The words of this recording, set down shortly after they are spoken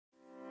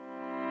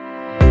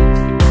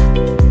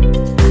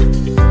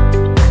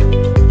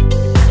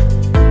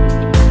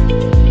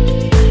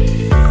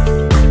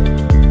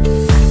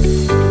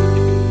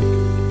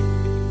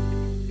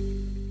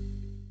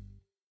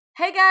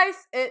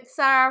It's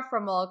Sarah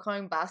from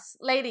Altcoin Bus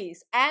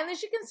Ladies, and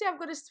as you can see, I've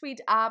got this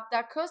tweet up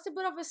that caused a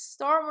bit of a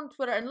storm on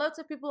Twitter, and lots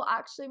of people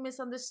actually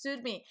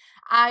misunderstood me.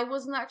 I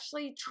wasn't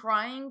actually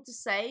trying to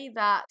say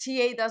that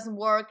TA doesn't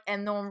work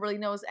and no one really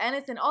knows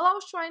anything. All I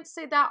was trying to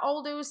say that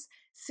all those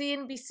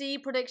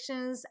CNBC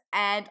predictions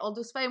and all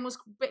those famous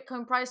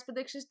Bitcoin price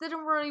predictions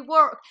didn't really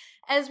work.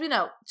 As we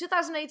know,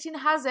 2018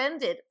 has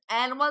ended,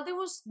 and while there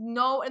was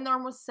no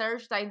enormous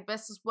surge that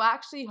investors were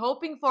actually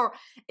hoping for,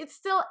 it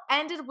still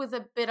ended with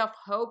a bit of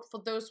hope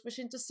for those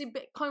wishing to see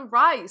Bitcoin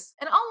rise.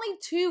 And only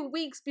 2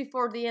 weeks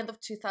before the end of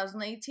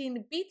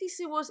 2018,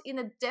 BTC was in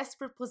a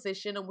desperate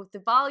position, with the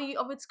value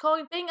of its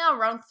coin being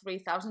around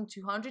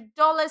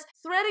 $3,200,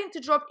 threatening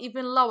to drop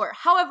even lower.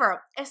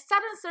 However, a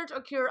sudden surge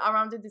occurred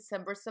around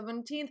December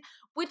 17th,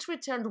 which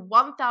returned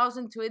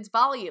 1,000 to its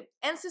value.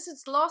 And since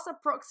it's lost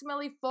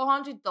approximately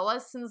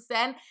 $400 since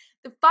then,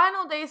 the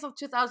final days of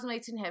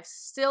 2018 have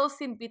still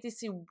seen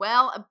BTC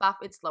well above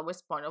its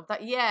lowest point of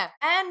that year.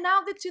 And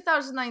now the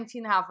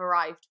 2019 have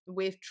arrived,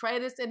 with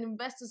traders and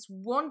investors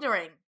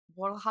wondering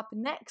what will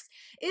happen next.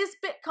 Is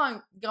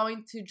Bitcoin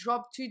going to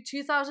drop to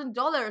 $2,000,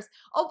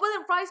 or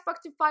will it rise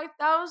back to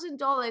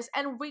 $5,000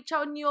 and reach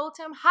our new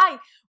all-time high?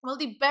 Will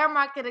the bear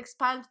market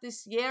expand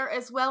this year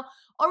as well,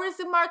 or is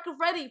the market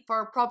ready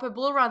for a proper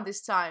bull run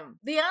this time?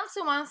 The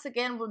answer once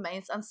again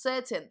remains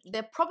uncertain.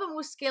 The problem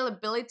with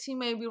scalability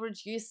may be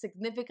reduced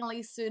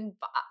significantly soon,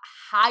 but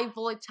high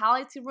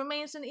volatility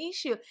remains an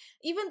issue.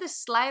 Even the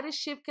slightest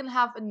shift can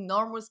have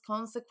enormous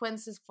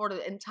consequences for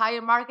the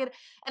entire market,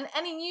 and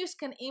any news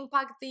can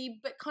impact the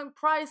Bitcoin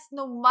price,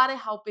 no matter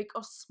how big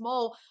or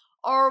small,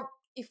 or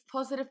if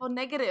positive or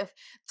negative.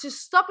 To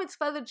stop its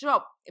further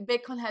drop,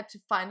 Bitcoin had to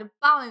find a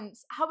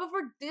balance.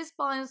 However, this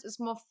balance is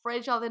more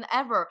fragile than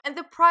ever, and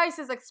the price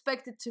is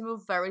expected to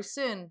move very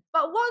soon.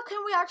 But what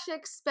can we actually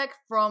expect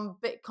from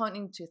Bitcoin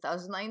in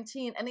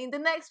 2019 and in the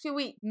next few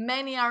weeks?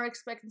 Many are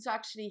expecting to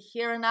actually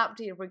hear an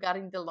update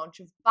regarding the launch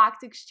of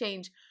Backed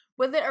Exchange.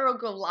 Whether it will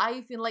go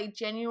live in late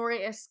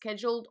January as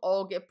scheduled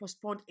or get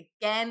postponed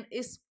again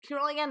is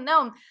currently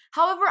unknown.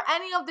 However,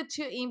 any of the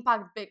two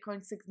impact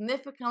Bitcoin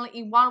significantly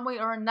in one way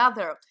or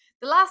another.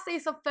 The last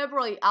days of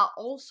February are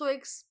also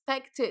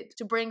expected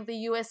to bring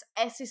the US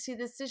SEC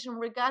decision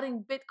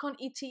regarding Bitcoin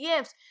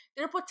ETFs.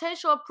 Their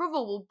potential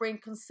approval will bring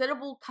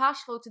considerable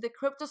cash flow to the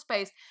crypto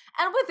space,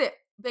 and with it,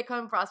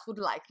 Bitcoin price would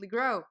likely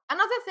grow.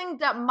 Another thing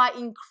that might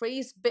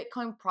increase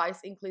Bitcoin price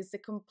includes the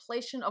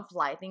completion of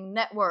Lightning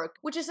Network,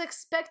 which is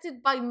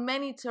expected by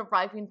many to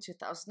arrive in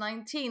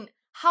 2019.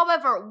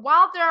 However,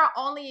 while there are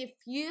only a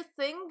few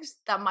things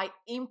that might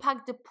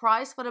impact the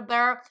price for the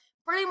bear,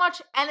 pretty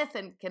much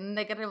anything can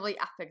negatively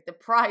affect the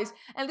price,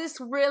 and this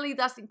really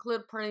does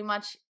include pretty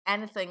much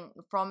anything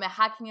from a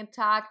hacking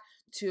attack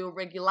to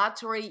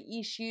regulatory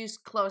issues,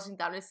 closing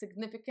down a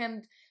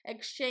significant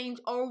exchange,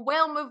 or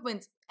whale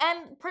movements,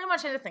 and pretty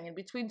much anything in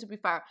between, to be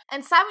fair.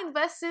 And some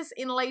investors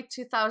in late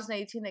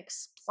 2018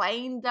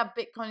 explained that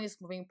Bitcoin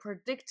is moving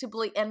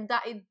predictably and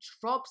that it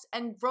drops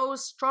and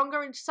grows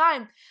stronger each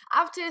time.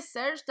 After a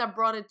surge that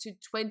brought it to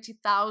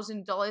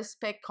 $20,000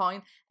 per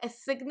coin, a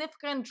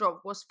significant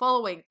drop was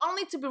following,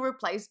 only to be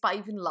replaced by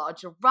even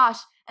larger rush.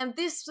 And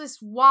this is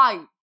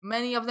why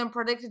many of them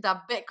predicted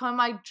that Bitcoin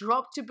might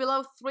drop to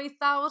below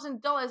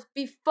 $3,000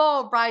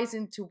 before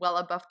rising to well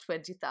above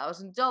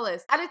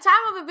 $20,000. At the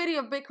time of the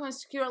video, Bitcoin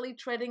is currently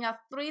trading at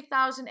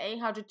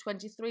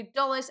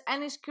 $3,823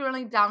 and is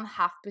currently down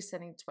 0.5%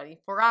 in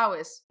 24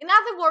 hours. In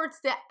other words,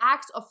 the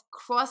act of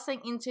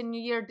crossing into New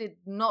Year did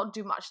not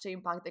do much to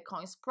impact the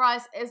coin's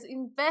price, as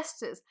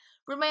investors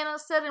remain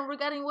uncertain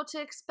regarding what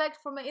to expect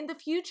from it in the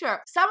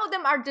future. Some of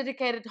them are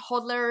dedicated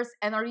hodlers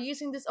and are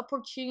using this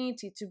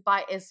opportunity to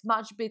buy as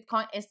much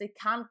Bitcoin as they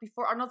can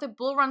before another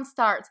bull run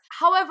starts.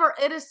 However,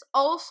 it is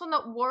also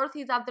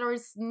noteworthy that there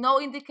is no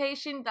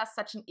indication that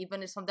such an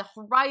event is on the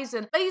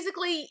horizon.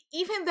 Basically,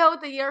 even though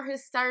the year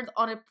has started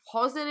on a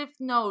positive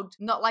note,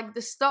 not like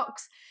the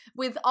stocks,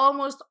 with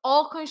almost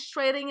all coins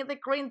trading in the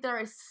green, there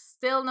is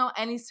still no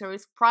any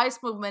serious price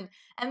movement,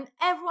 and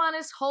everyone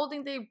is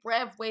holding their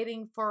breath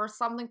waiting for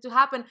something to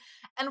happen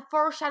and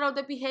foreshadow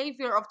the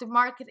behavior of the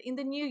market in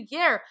the new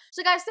year.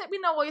 So guys, let me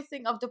know what you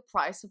think of the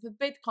price of a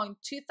Bitcoin,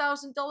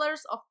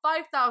 $2,000 or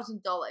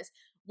 $5,000.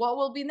 What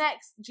will be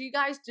next? Do you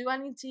guys do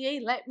any TA?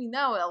 Let me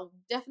know. I'll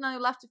definitely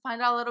love to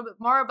find out a little bit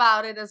more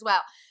about it as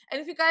well.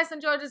 And if you guys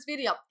enjoyed this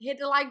video, hit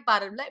the like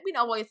button. Let me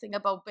know what you think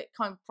about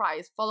Bitcoin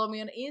price. Follow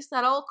me on Insta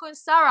at Altcoin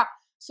Sarah.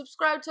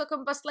 Subscribe to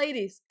Altcoin Bus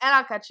Ladies, and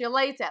I'll catch you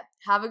later.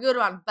 Have a good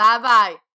one. Bye bye.